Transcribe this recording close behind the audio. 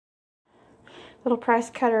Little price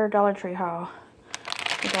cutter Dollar Tree haul.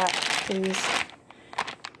 We got these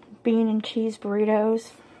bean and cheese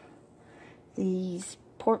burritos. These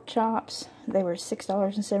pork chops. They were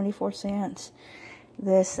 $6.74.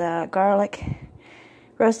 This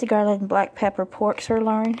roasted garlic and black pepper pork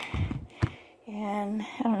sirloin. And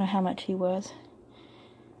I don't know how much he was.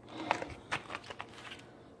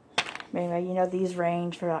 But anyway, you know these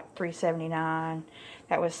range for like $3.79.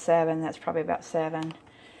 That was $7. That's probably about $7.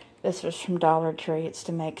 This was from Dollar Tree. It's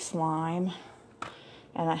to make slime.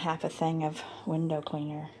 And a half a thing of window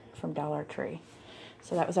cleaner from Dollar Tree.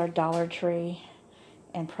 So that was our Dollar Tree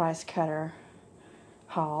and price cutter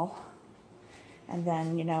haul. And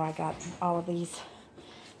then, you know, I got all of these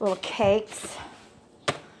little cakes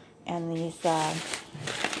and these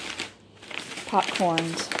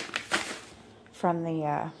popcorns from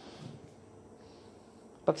the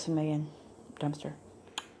Books A Million dumpster.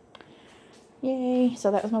 Yay!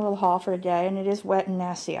 So that was my little haul for today, and it is wet and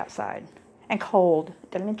nasty outside. And cold.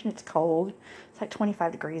 Did I mention it's cold? It's like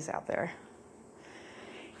 25 degrees out there.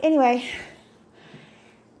 Anyway,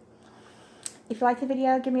 if you like the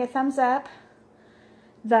video, give me a thumbs up.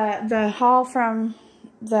 The haul from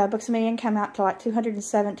the Books A Million came out to like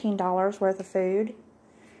 $217 worth of food.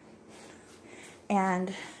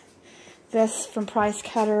 And this from Price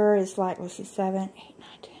Cutter is like, let's see, 7, 8, 9,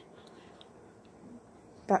 10.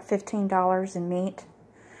 About $15 in meat.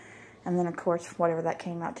 And then, of course, whatever that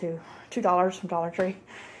came out to, $2 from Dollar Tree.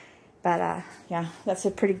 But, yeah, that's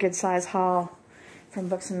a pretty good size haul from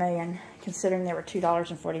Books A Million, considering they were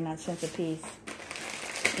 $2.49 a piece.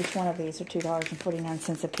 Each one of these are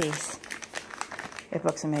 $2.49 a piece at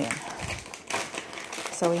Books A Million.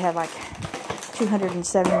 So we had like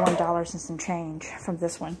 $271 and some change from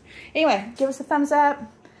this one. Anyway, give us a thumbs up.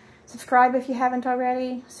 Subscribe if you haven't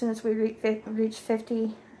already. As soon as we reach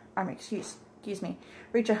 50, excuse me,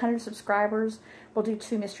 reach 100 subscribers, we'll do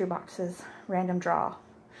 2 mystery boxes, random draw,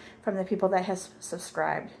 from the people that has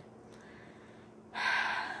subscribed.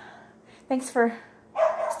 Thanks for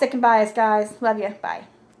sticking by us, guys. Love you. Bye.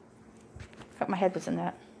 Hope my head was in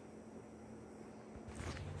that.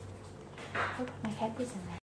 Hope my head was in that.